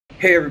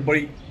Hey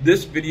everybody,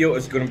 this video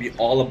is going to be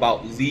all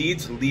about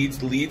leads,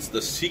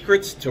 the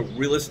secrets to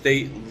real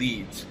estate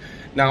leads.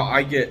 Now,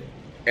 I get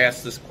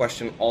asked this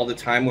question all the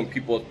time when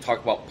people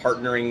talk about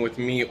partnering with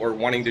me or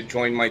wanting to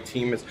join my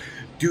team is,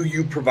 do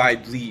you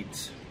provide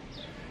leads?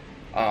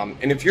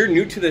 And if you're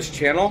new to this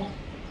channel,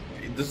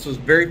 this was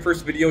the very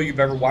first video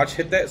you've ever watched,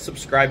 hit that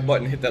subscribe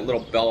button, hit that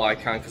little bell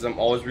icon, because I'm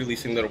always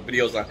releasing little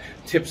videos on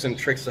tips and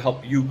tricks to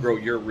help you grow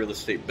your real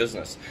estate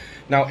business.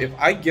 Now, if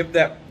I give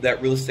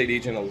that real estate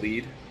agent a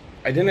lead,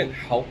 I didn't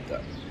help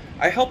them.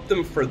 I helped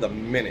them for the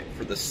minute,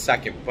 for the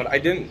second, but I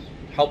didn't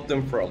help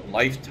them for a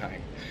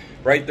lifetime,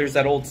 right? There's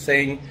that old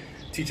saying,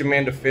 teach a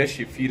man to fish,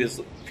 you feed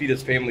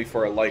his family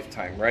for a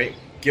lifetime, right?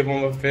 Give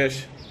him a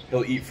fish,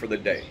 he'll eat for the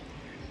day.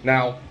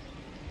 Now,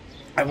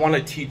 I want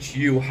to teach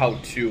you how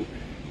to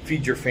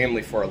feed your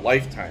family for a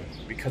lifetime,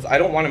 because I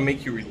don't want to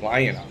make you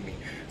reliant on me.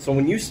 So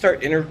when you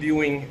start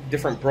interviewing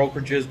different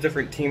brokerages,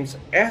 different teams,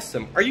 ask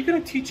them, are you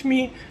going to teach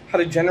me how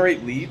to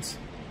generate leads?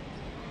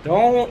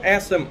 Don't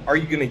ask them, are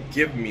you going to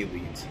give me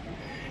leads?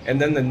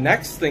 And then the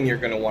next thing you're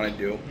going to want to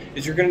do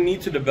is you're going to need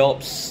to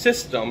develop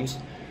systems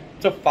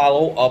to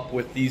follow up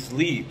with these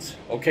leads,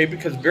 okay?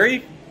 Because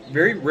very,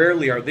 very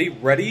rarely are they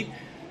ready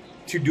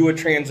to do a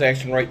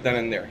transaction right then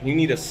and there. You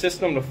need a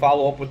system to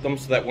follow up with them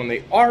so that when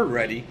they are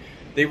ready,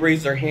 they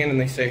raise their hand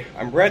and they say,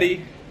 I'm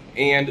ready,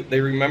 and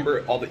they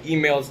remember all the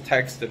emails,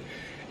 texts, and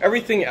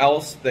everything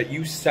else that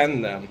you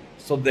send them,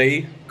 so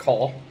they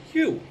call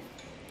you.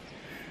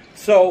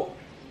 So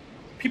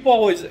people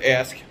always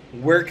ask,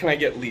 where can I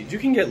get leads? You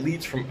can get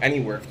leads from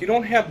anywhere. If you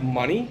don't have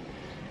money,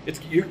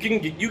 you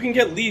can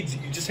get leads.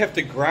 You just have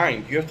to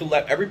grind. You have to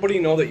let everybody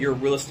know that you're a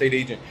real estate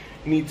agent.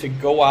 You need to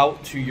go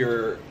out to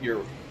your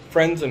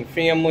friends and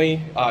family.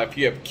 If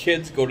you have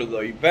kids, go to the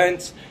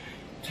events.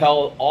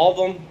 Tell all of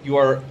them you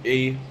are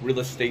a real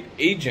estate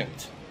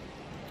agent.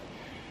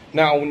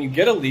 Now, when you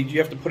get a lead, you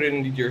have to put it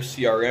into your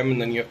CRM, and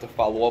then you have to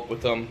follow up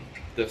with them,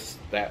 this,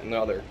 that, and the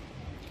other.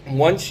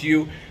 Once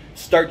you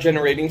start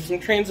generating some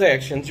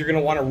transactions, you're going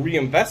to want to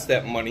reinvest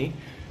that money,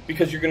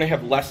 because you're going to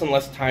have less and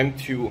less time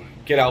to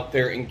get out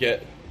there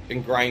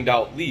and grind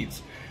out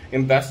leads.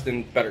 Invest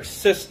in better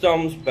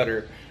systems,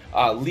 better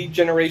lead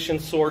generation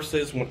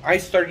sources. When I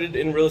started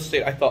in real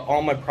estate, I thought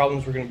all my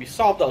problems were going to be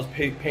solved. I was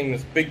paying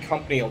this big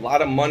company a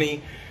lot of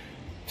money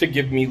to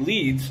give me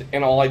leads,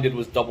 and all I did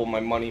was double my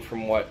money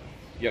from what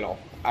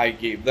I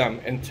gave them.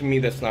 And to me,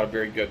 that's not a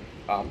very good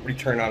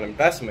return on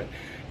investment.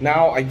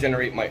 Now I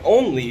generate my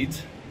own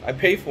leads. I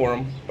pay for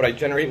them, but I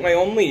generate my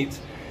own leads.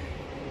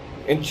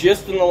 And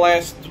just in the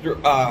last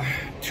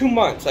 2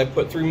 months, I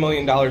put $3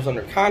 million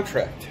under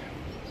contract.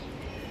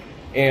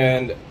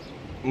 And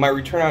my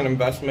return on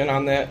investment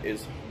on that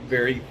is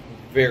very,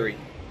 very,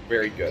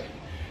 very good.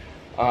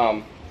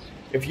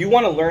 If you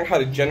want to learn how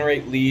to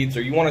generate leads,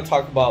 or you want to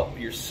talk about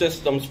your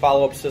systems,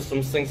 follow-up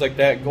systems, things like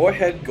that, go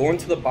ahead, go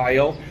into the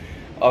bio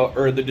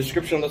or the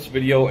description of this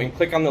video and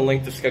click on the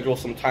link to schedule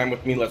some time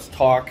with me. Let's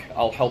talk.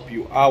 I'll help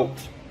you out.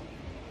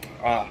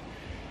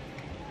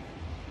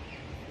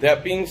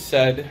 That being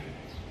said,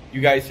 you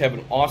guys have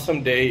an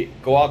awesome day.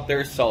 Go out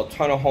there, sell a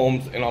ton of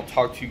homes, and I'll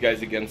talk to you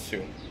guys again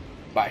soon.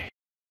 Bye.